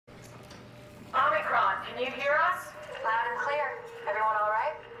Can you hear us? Loud and clear. Everyone all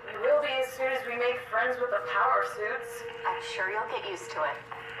right? We will be as soon as we make friends with the power suits. I'm sure you'll get used to it.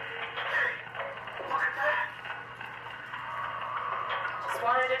 Look at that. Just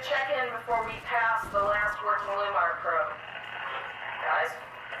wanted to check in before we pass the last working Lumar probe. Guys,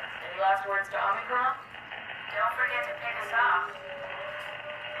 any last words to Omicron? Don't forget to pick us up.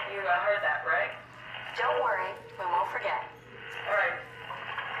 You heard that, right? Don't worry, we won't forget. Alright.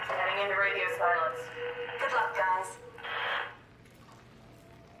 Heading into radio silence. Good luck, guys.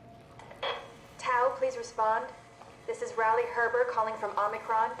 Tau, please respond. This is Rowley Herber calling from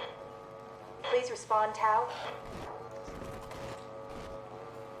Omicron. Please respond, Tau.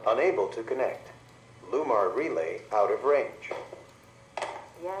 Unable to connect. Lumar relay out of range.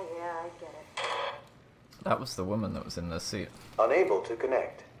 Yeah, I get it. That was the woman that was in the suit. Unable to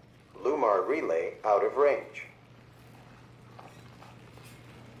connect. Lumar relay out of range.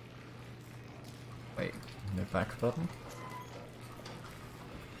 Wait, no back button?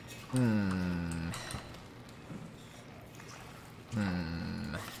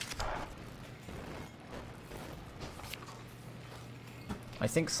 I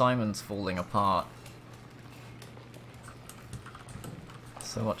think Simon's falling apart.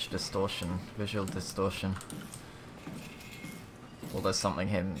 So much distortion, visual distortion. Well, there's something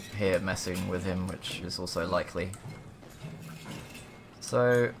here messing with him, which is also likely.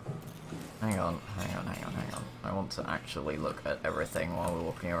 So, hang on. I want to actually look at everything while we're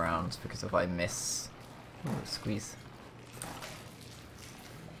walking around, because if I miss... Ooh, squeeze.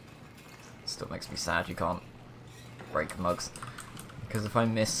 Still makes me sad you can't break mugs. Because if I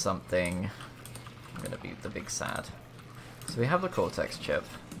miss something, I'm gonna be the big sad. So we have the Cortex chip.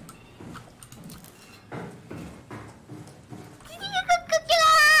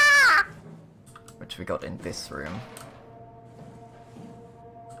 Which we got in this room.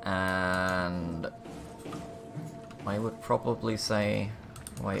 And I would probably say,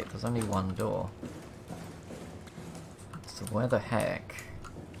 wait, there's only one door. So where the heck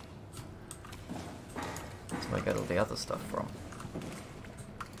do I get all the other stuff from?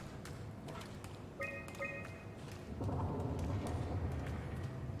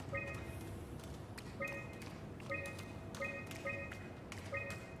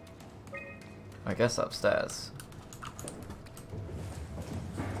 I guess upstairs.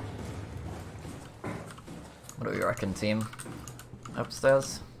 What do we reckon, team?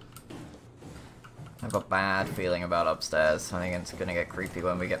 Upstairs? I have a bad feeling about upstairs. I think it's gonna get creepy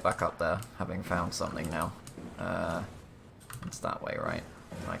when we get back up there, having found something now. It's that way, right?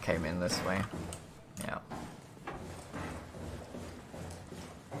 I came in this way. Yeah.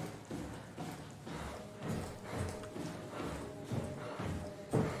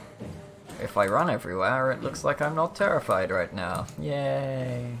 If I run everywhere, it looks like I'm not terrified right now.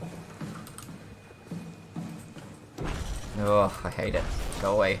 Yay! Oh, I hate it.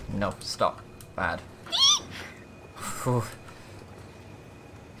 Go away. No, stop. Bad.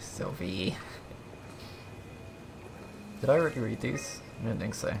 Sylvie. Did I already read these? I don't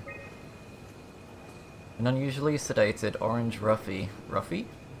think so. An unusually sedated orange Ruffy. Ruffy?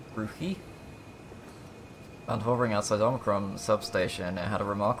 Ruffy? Found hovering outside Omicron substation, it had a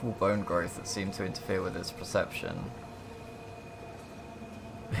remarkable bone growth that seemed to interfere with its perception.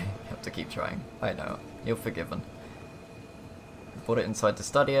 You have to keep trying. I know. You're forgiven. Brought it inside to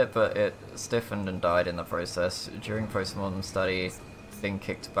study it, but it stiffened and died in the process. During postmortem study, thing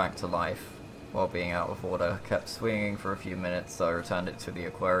kicked back to life while being out of order. Kept swinging for a few minutes, so I returned it to the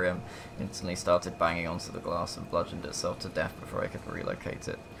aquarium. Instantly started banging onto the glass and bludgeoned itself to death before I could relocate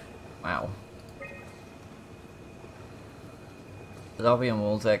it. Wow. The Darby and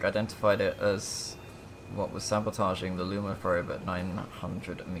Waldeck identified it as what was sabotaging the Luma probe at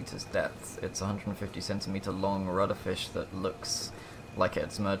 900 meters depth. It's a 150 centimeter long rudder fish that looks like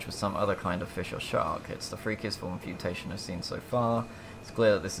it's merged with some other kind of fish or shark. It's the freakiest form of mutation I've seen so far. It's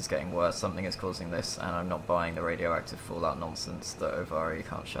clear that this is getting worse. Something is causing this, and I'm not buying the radioactive fallout nonsense that Ovari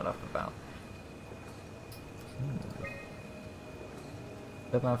can't shut up about.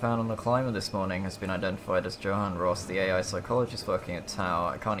 The man found on the climber this morning has been identified as Johan Ross, the AI psychologist working at Tau.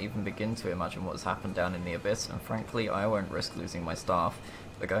 I can't even begin to imagine what has happened down in the abyss, and frankly, I won't risk losing my staff.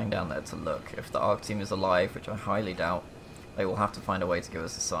 We're going down there to look. If the ARC team is alive, which I highly doubt, they will have to find a way to give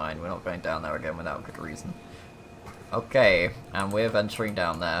us a sign. We're not going down there again without good reason. Okay, and we're venturing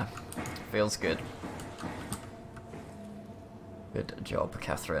down there. Feels good. Good job,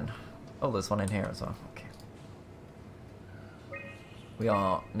 Catherine. Oh, there's one in here as well. Okay. We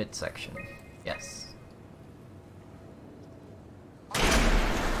are midsection. Yes.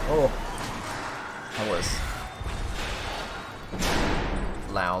 Oh! That was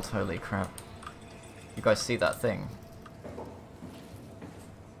loud, holy crap. You guys see that thing?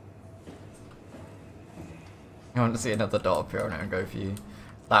 I want to see another dot appear on it and go for you.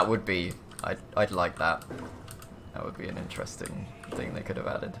 That would be... I'd like that. That would be an interesting thing they could have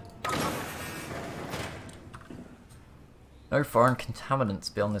added. No foreign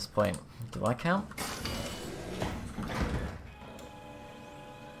contaminants beyond this point. Do I count?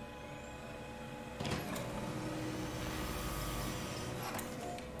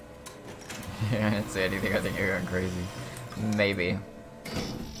 Yeah, I didn't say anything. I think you're going crazy. Maybe.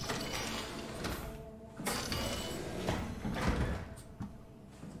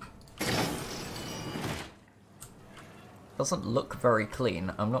 Doesn't look very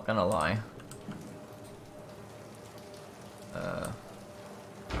clean, I'm not gonna lie.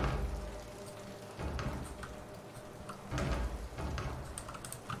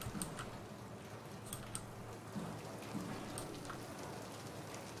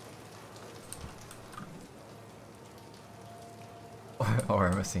 Or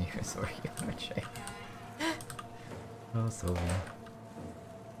I'm missing you, sorry, okay. Oh, so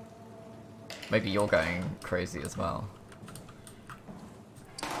maybe you're going crazy as well.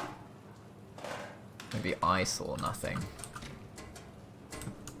 Maybe I saw nothing.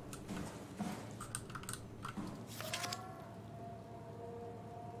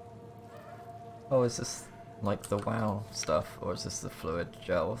 Oh, is this like the WoW stuff, or is this the fluid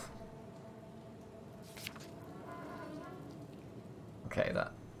gel? Okay,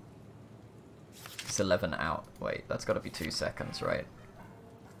 that... It's 11 out. Wait, that's gotta be 2 seconds, right?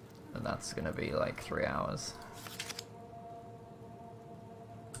 And that's gonna be like 3 hours.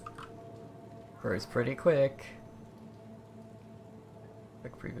 Grows pretty quick.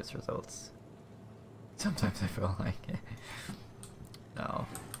 Quick previous results. Sometimes I feel like it. No.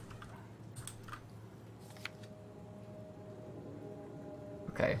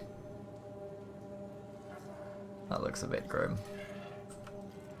 Okay. That looks a bit grim.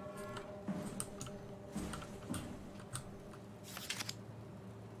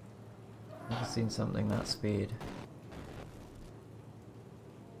 Never seen something that speed.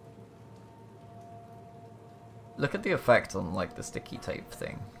 Look at the effect on, like, the sticky tape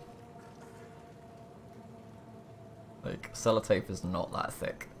thing. Like, sellotape is not that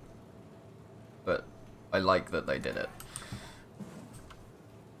thick. But I like that they did it.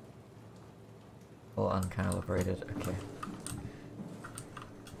 All uncalibrated, okay.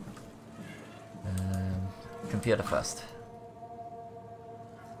 Computer first.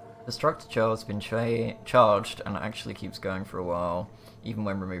 The structure gel has been charged and actually keeps going for a while, even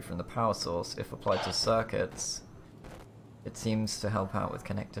when removed from the power source. If applied to circuits, it seems to help out with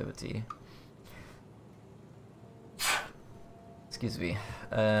connectivity. Excuse me.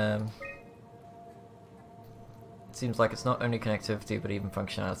 It seems like it's not only connectivity but even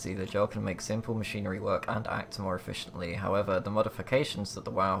functionality. The gel can make simple machinery work and act more efficiently. However, the modifications that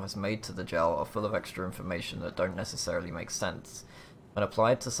the WoW has made to the gel are full of extra information that don't necessarily make sense. When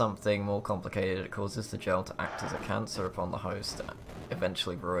applied to something more complicated, it causes the gel to act as a cancer upon the host,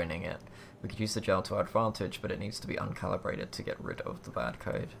 eventually ruining it. We could use the gel to our advantage, but it needs to be uncalibrated to get rid of the bad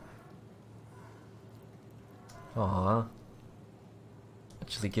code. Aww.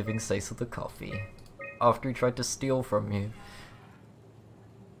 Actually giving Cecil the coffee. After he tried to steal from you.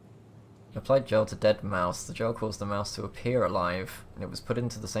 Applied gel to dead mouse. The gel caused the mouse to appear alive, and it was put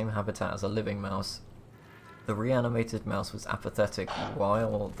into the same habitat as a living mouse. The reanimated mouse was apathetic,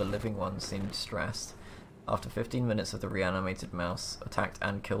 while the living one seemed stressed. After 15 minutes of the reanimated mouse attacked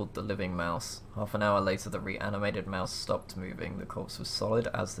and killed the living mouse. Half an hour later the reanimated mouse stopped moving. The corpse was solid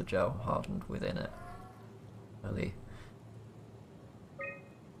as the gel hardened within it. Really?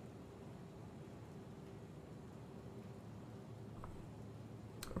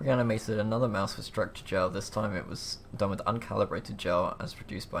 Reanimated another mouse with structure gel. This time it was done with uncalibrated gel as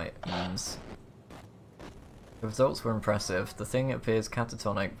produced by Eames. The results were impressive. The thing appears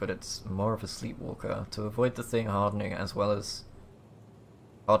catatonic, but it's more of a sleepwalker. To avoid the thing hardening as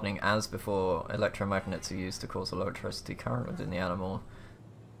before, electromagnets are used to cause a low electricity current within the animal.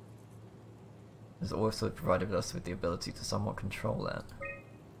 It has also provided us with the ability to somewhat control it.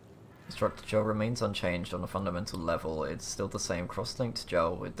 The structure gel remains unchanged on a fundamental level. It's still the same cross-linked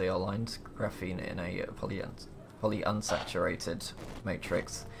gel with the aligned graphene in a polyunsaturated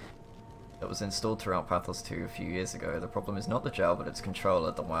matrix that was installed throughout PATHOS-II a few years ago. The problem is not the gel, but its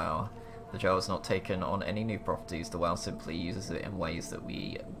controller, the WoW. The gel has not taken on any new properties. The WoW simply uses it in ways that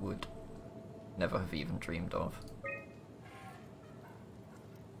we would never have even dreamed of.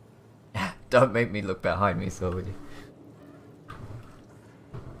 Don't make me look behind me, sorry.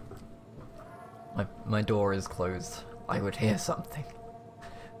 My door is closed. I would hear something.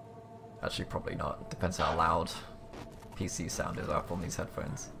 Actually, probably not. Depends how loud PC sound is up on these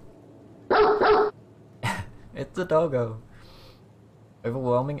headphones. It's a doggo!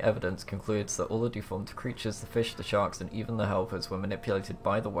 Overwhelming evidence concludes that all the deformed creatures, the fish, the sharks, and even the helpers were manipulated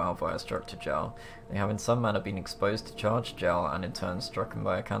by the whale via structure gel. They have in some manner been exposed to charged gel and in turn struck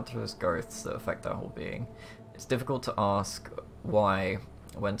by cancerous growths that affect their whole being. It's difficult to ask why,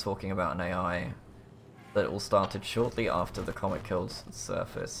 when talking about an AI, that it all started shortly after the comet killed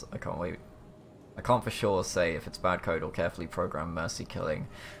Surface. I can't for sure say if it's bad code or carefully programmed mercy killing,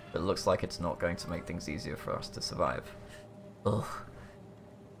 but it looks like it's not going to make things easier for us to survive. Ugh.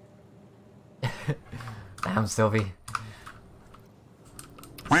 Damn, Sylvie.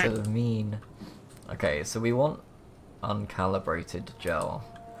 So mean. Okay, so we want uncalibrated gel,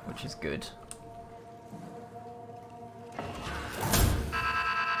 which is good.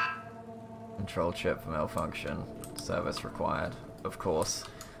 Control chip malfunction. Service required. Of course.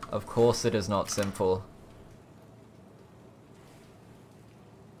 Of course it is not simple.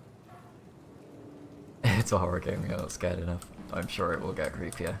 It's a horror game, you're not scared enough. I'm sure it will get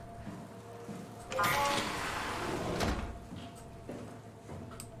creepier.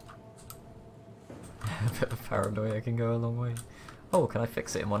 A bit of paranoia can go a long way. Oh, can I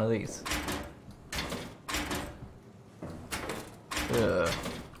fix it in one of these? Ugh.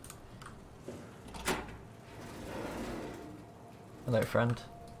 Hello, friend.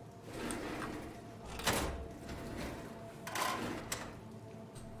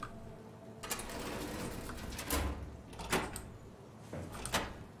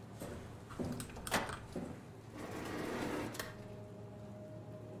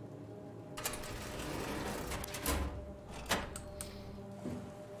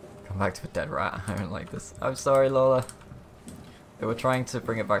 Back to a dead rat. I don't like this. I'm sorry, Lola. They were trying to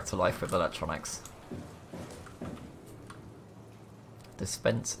bring it back to life with electronics.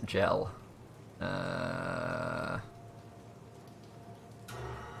 Dispense gel. Oh,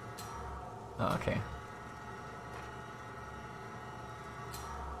 okay.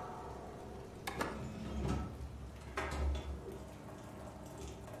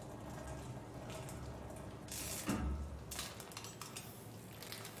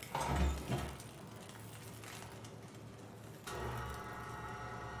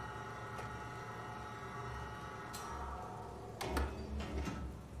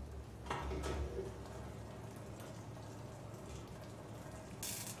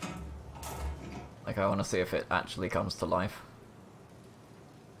 Like, I want to see if it actually comes to life.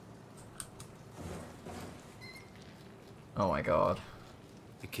 Oh my god.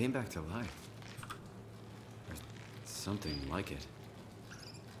 It came back to life. Or something like it.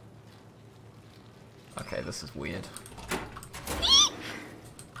 Okay, this is weird.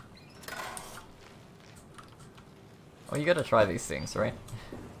 Oh, you gotta try these things, right?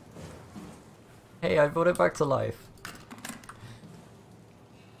 Hey, I brought it back to life.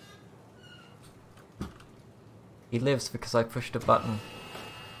 He lives because I pushed a button.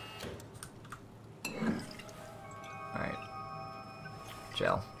 Alright.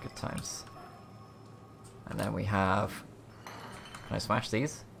 Gel. Good times. And then we have... Can I smash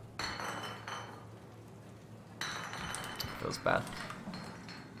these? Feels bad.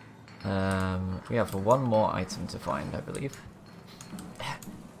 We have one more item to find, I believe.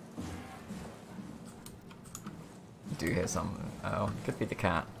 You do hear something. Oh, could be the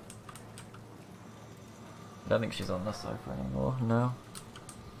cat. I don't think she's on this sofa anymore, no.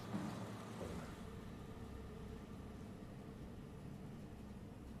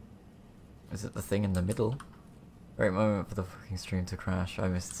 Is it the thing in the middle? Great moment for the fucking stream to crash. I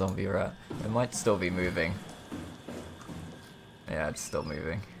missed zombie rat. It might still be moving. Yeah, it's still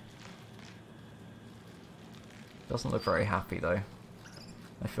moving. Doesn't look very happy though.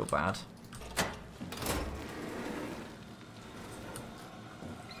 I feel bad.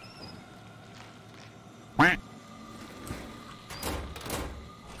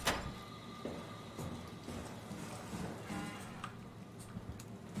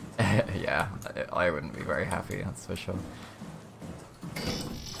 Yeah, I wouldn't be very happy, that's for sure.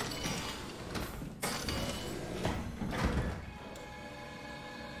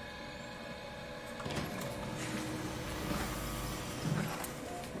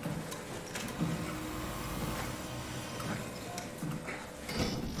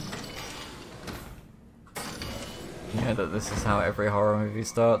 Yeah, that this is how every horror movie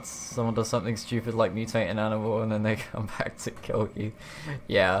starts. Someone does something stupid like mutate an animal and then they come back to kill you.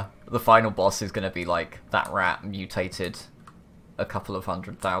 Yeah, the final boss is going to be like that rat mutated a couple of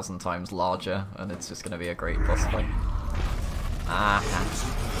 100,000 times larger, and it's just going to be a great boss fight. Ah.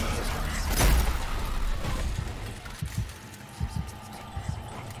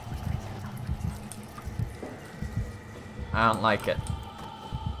 I don't like it.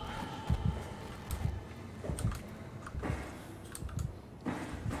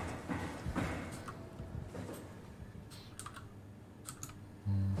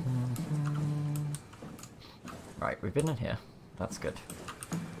 Right, we've been in here. That's good.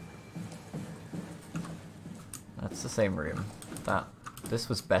 That's the same room. This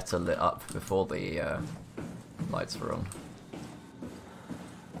was better lit up before the lights were on.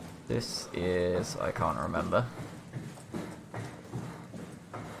 This is... I can't remember.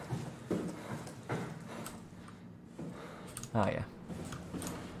 Oh yeah.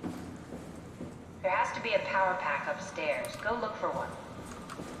 There has to be a power pack upstairs. Go look for one.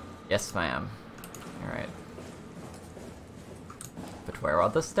 Yes, ma'am. Alright. But where are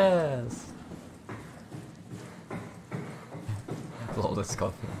the stairs? Flawless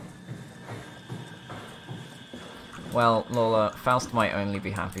coffee. Well, Lola, Faust might only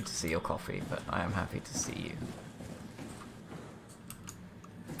be happy to see your coffee, but I am happy to see you.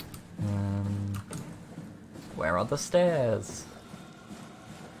 Where are the stairs?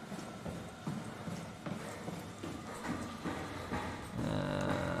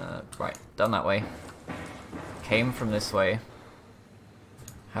 Right, done that way. Came from this way.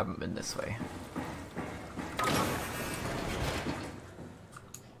 Haven't been this way.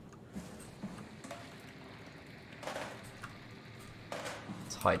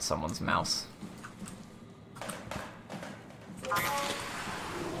 Let's hide someone's mouse.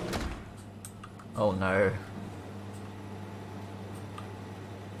 Oh no.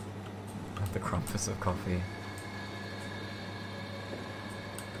 The crumpets of coffee.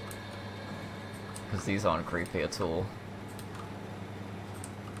 Because these aren't creepy at all.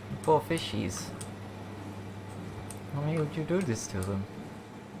 Poor fishies. Why would you do this to them?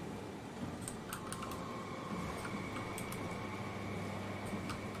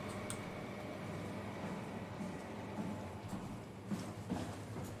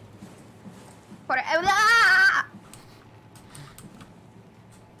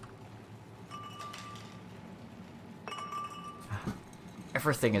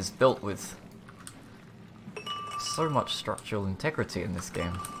 Everything is built with so much structural integrity in this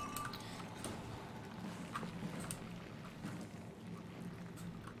game.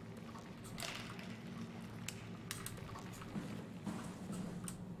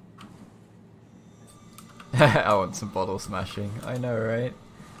 I want some bottle smashing. I know, right?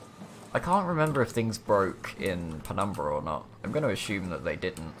 I can't remember if things broke in Penumbra or not. I'm going to assume that they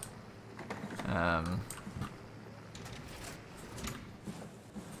didn't.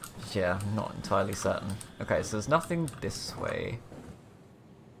 Yeah, I'm not entirely certain. Okay, so there's nothing this way.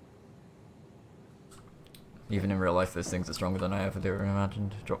 Even in real life, those things are stronger than I ever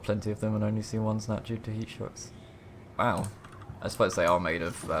imagined. Drop plenty of them and only see one snap due to heat shocks. Wow. I suppose they are made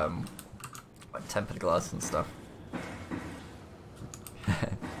of, like tempered glass and stuff.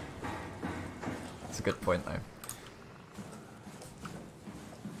 It's a good point, though.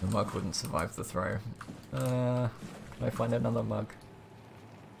 The mug wouldn't survive the throw. Can I find another mug?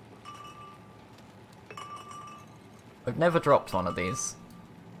 I've never dropped one of these.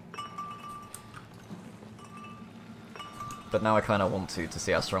 But now I kind of want to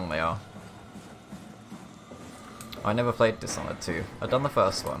see how strong they are. I never played Dishonored 2. I've done the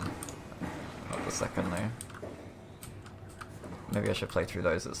first one. Not the second, though. Maybe I should play through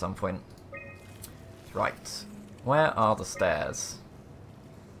those at some point. Right. Where are the stairs?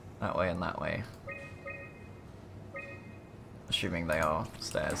 That way and that way. Assuming they are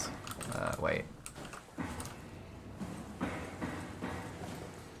stairs. Wait.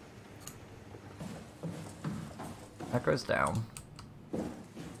 That goes down.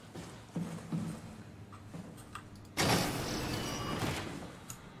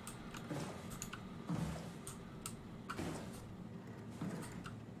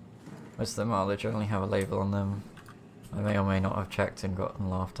 Most of them are, they generally have a label on them. I may or may not have checked and gotten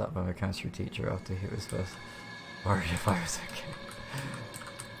laughed at by my chemistry teacher after he was first worried if I was okay.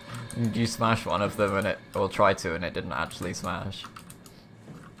 You smash one of them and it, or try to, and it didn't actually smash.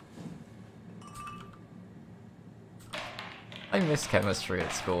 I missed chemistry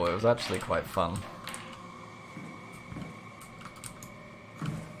at school, it was actually quite fun.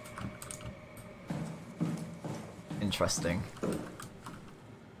 Interesting.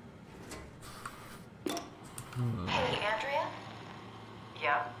 Hey, Andrea?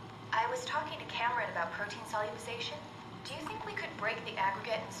 Yeah? I was talking to Cameron about protein solubilization. Do you think we could break the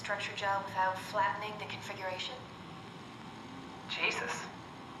aggregate and structure gel without flattening the configuration? Jesus.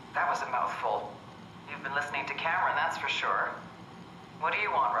 That was a mouthful. You've been listening to Cameron, that's for sure. What do you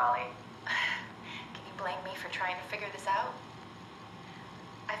want, Raleigh? Can you blame me for trying to figure this out?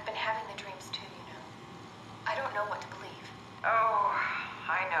 I've been having the dreams too, you know. I don't know what to believe. Oh,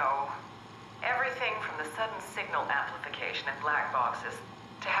 I know. Everything from the sudden signal amplification in black boxes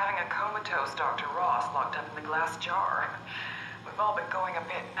to having a comatose Dr. Ross locked up in the glass jar. We've all been going a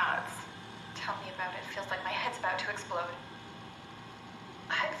bit nuts. Tell me about it. Feels like my head's about to explode.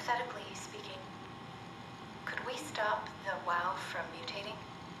 Hypothetically speaking, could we stop the WoW from mutating?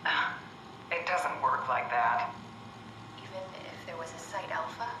 It doesn't work like that. Even if there was a Site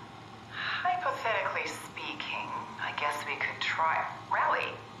Alpha? Hypothetically speaking, I guess we could try.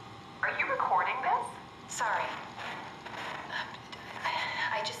 Rally, are you recording this? Sorry.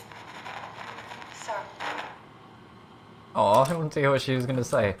 I just... Sorry. Oh, I want to hear what she was going to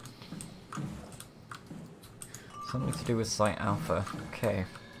say. Something to do with Site Alpha. Okay.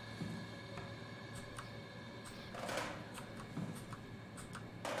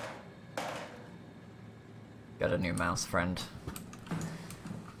 Got a new mouse friend.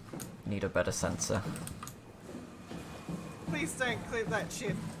 Need a better sensor. Please don't clip that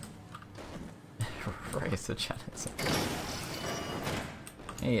shit. Raise the janitor.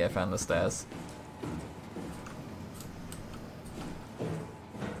 Yeah, found the stairs.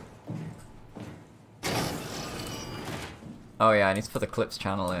 Oh yeah, I need to put the clips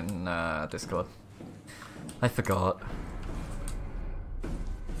channel in Discord. I forgot.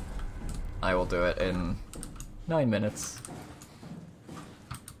 I will do it in 9 minutes.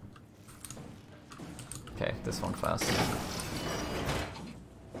 Okay, this one first.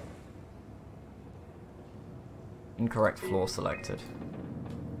 Incorrect floor selected.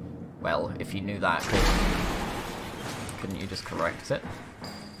 Well, if you knew that, couldn't you just correct it?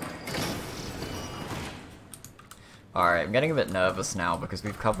 Alright, I'm getting a bit nervous now because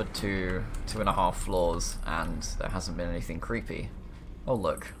we've covered two and a half floors and there hasn't been anything creepy. Oh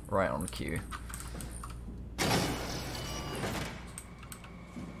look, right on cue.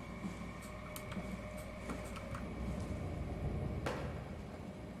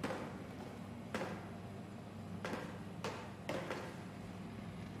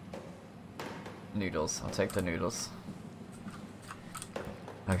 Noodles, I'll take the noodles.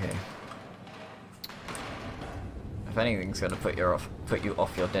 Okay. If anything's gonna put you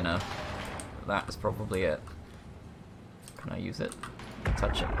off your dinner, that is probably it. Can I use it?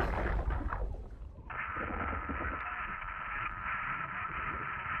 Touch it.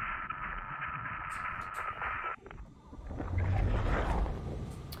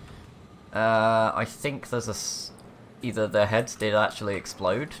 I think there's either their heads did actually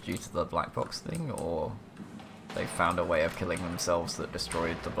explode due to the black box thing, or they found a way of killing themselves that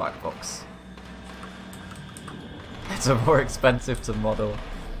destroyed the black box. It's more expensive to model.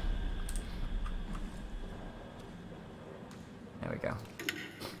 There we go.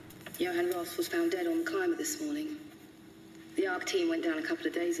 Johan Ross was found dead on the climber this morning. The ARC team went down a couple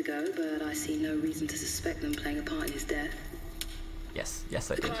of days ago, but I see no reason to suspect them playing a part in his death. Yes,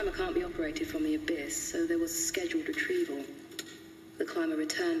 I did. The climber can't be operated from the abyss, so there was a scheduled retrieval. The climber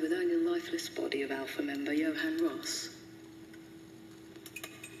returned with only the lifeless body of Alpha member Johan Ross.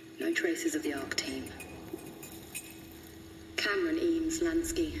 No traces of the ARC team. Cameron, Eames,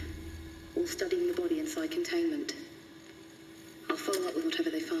 Lansky, all studying the body inside containment. I'll follow up with whatever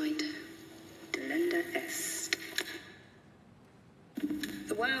they find. Delenda est.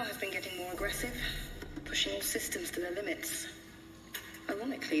 The WoW has been getting more aggressive, pushing all systems to their limits.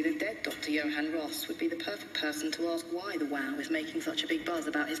 Ironically, the dead Dr. Johan Ross would be the perfect person to ask why the WoW is making such a big buzz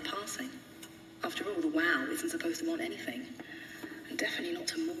about his passing. After all, the WoW isn't supposed to want anything, and definitely not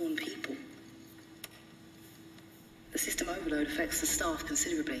to mourn people. The system overload affects the staff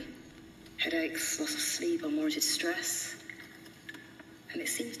considerably. Headaches, loss of sleep, unwarranted stress. And it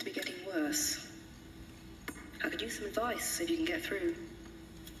seems to be getting worse. I could use some advice if you can get through.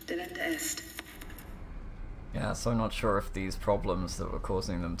 Delenda est. Yeah, so I'm not sure if these problems that were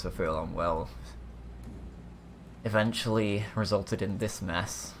causing them to feel unwell eventually resulted in this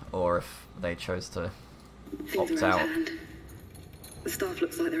mess, or if they chose to Things opt are out. out of hand. The staff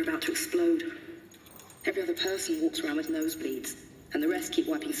looks like they're about to explode. Every other person walks around with nosebleeds, and the rest keep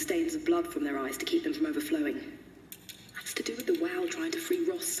wiping stains of blood from their eyes to keep them from overflowing. That's to do with the WoW trying to free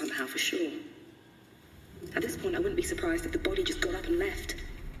Ross somehow, for sure. At this point, I wouldn't be surprised if the body just got up and left.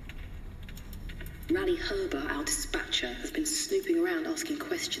 Rally Herber, our dispatcher, has been snooping around asking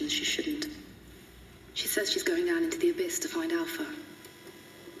questions she shouldn't. She says she's going down into the abyss to find Alpha.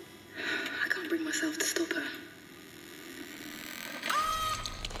 I can't bring myself to stop her.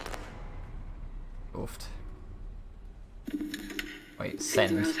 Oofed. Wait, Things are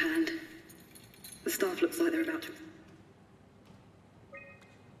send. out of hand. The staff looks like they're about to...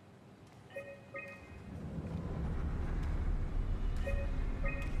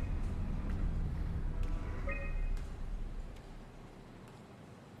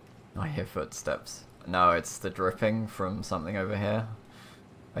 I hear footsteps. No, it's the dripping from something over here,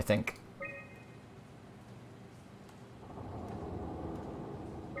 I think.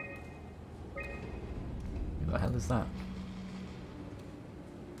 What the hell is that?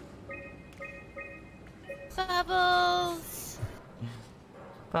 Bubbles!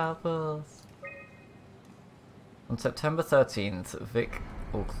 Bubbles! On September 13th, Vic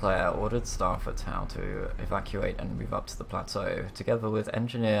or Claire ordered staff at TAU to evacuate and move up to the plateau. Together with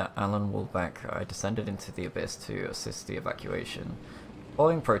engineer Alan Wolbeck, I descended into the abyss to assist the evacuation.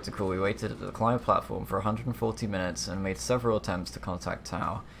 Following protocol, we waited at the climb platform for 140 minutes and made several attempts to contact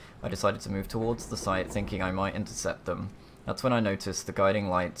TAU. I decided to move towards the site, thinking I might intercept them. That's when I noticed the guiding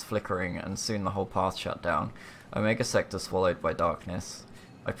lights flickering, and soon the whole path shut down. Omega Sector swallowed by darkness.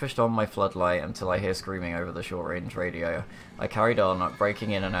 I pushed on my floodlight until I hear screaming over the short-range radio. I carried on, breaking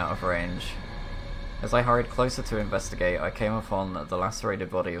in and out of range. As I hurried closer to investigate, I came upon the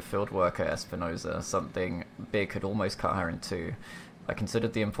lacerated body of field worker Espinosa. Something big had almost cut her in two. I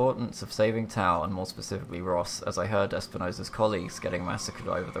considered the importance of saving Tao, and more specifically Ross, as I heard Espinosa's colleagues getting massacred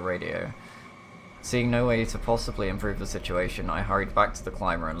over the radio. Seeing no way to possibly improve the situation, I hurried back to the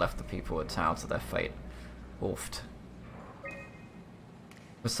climber and left the people at Tao to their fate. Oofed.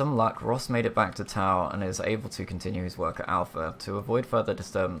 With some luck, Ross made it back to Tau and is able to continue his work at Alpha. To avoid further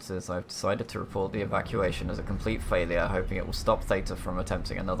disturbances, I've decided to report the evacuation as a complete failure, hoping it will stop Theta from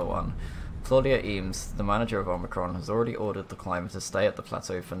attempting another one. Claudia Eames, the manager of Omicron, has already ordered the climber to stay at the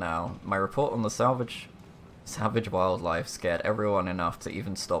plateau for now. My report on the savage wildlife scared everyone enough to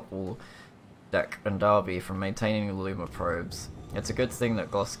even stop all Deck and Darby from maintaining the Luma probes. It's a good thing that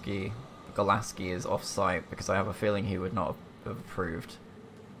Golaski is off-site, because I have a feeling he would not have approved.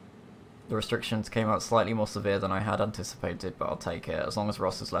 The restrictions came out slightly more severe than I had anticipated, but I'll take it, as long as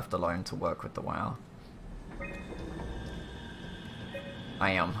Ross is left alone to work with the WoW.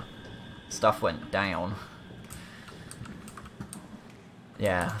 Stuff went down.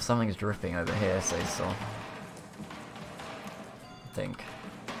 Yeah, something's dripping over here, says so. I think.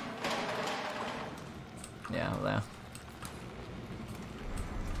 Yeah, there.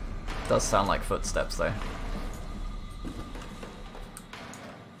 Does sound like footsteps, though.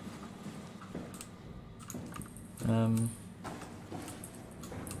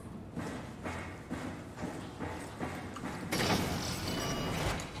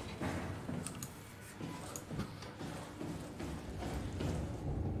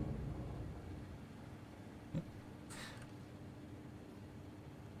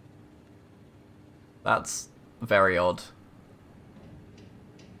 That's very odd.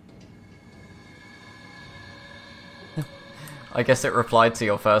 I guess it replied to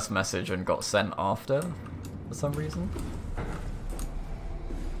your first message and got sent after, for some reason.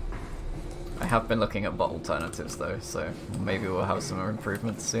 I have been looking at bot alternatives though, so maybe we'll have some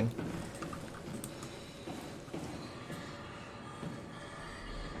improvements soon.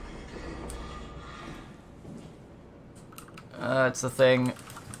 It's a thing.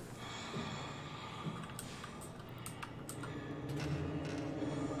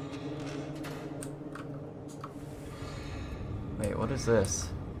 Wait, what is this?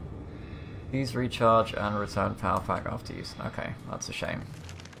 Please recharge and return power pack after use. Okay, that's a shame.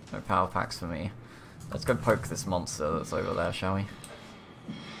 No power packs for me. Let's go poke this monster that's over there, shall we?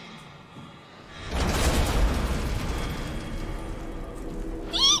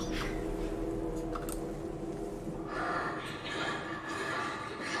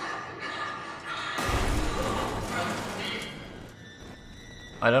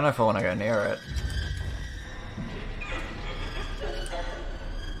 I don't know if I want to go near it.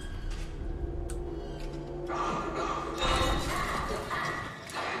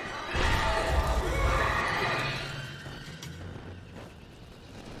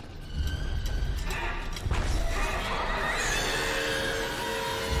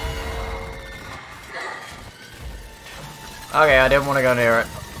 Okay, I didn't want to go near it.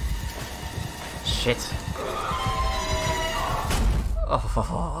 Shit.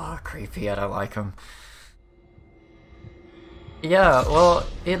 Oh, creepy, I don't like him. Yeah, well,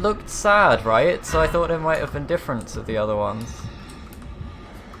 it looked sad, right? So I thought it might have been different to the other ones.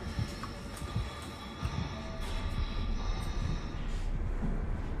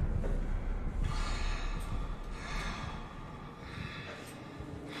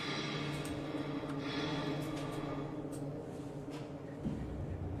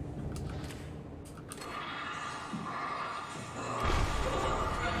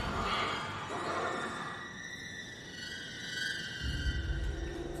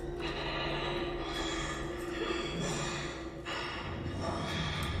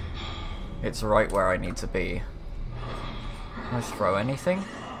 It's right where I need to be. Can I throw anything?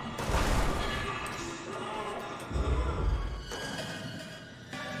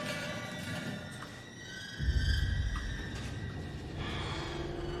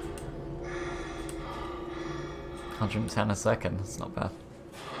 110 a second, that's not bad.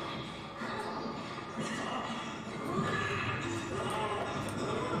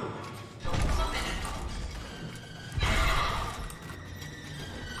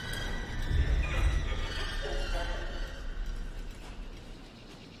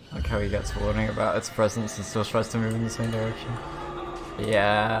 Like how he gets warning about its presence and still tries to move in the same direction.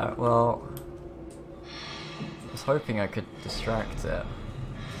 Yeah, well, I was hoping I could distract it.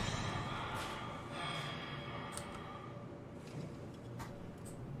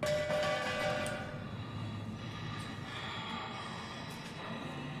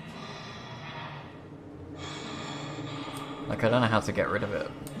 Like, I don't know how to get rid of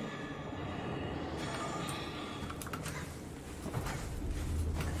it.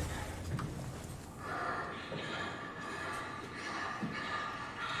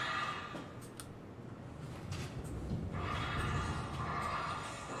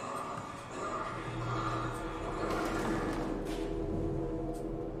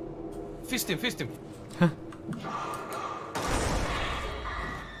 Fist him.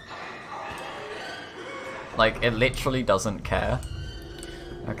 Like, it literally doesn't care.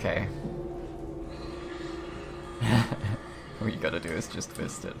 Okay. All you gotta do is just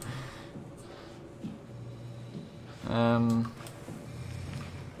fist it.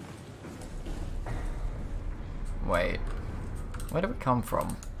 Wait. Where did we come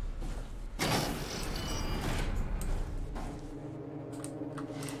from?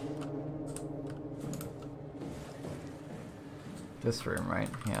 This room, right?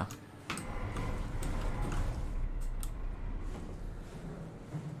 Yeah.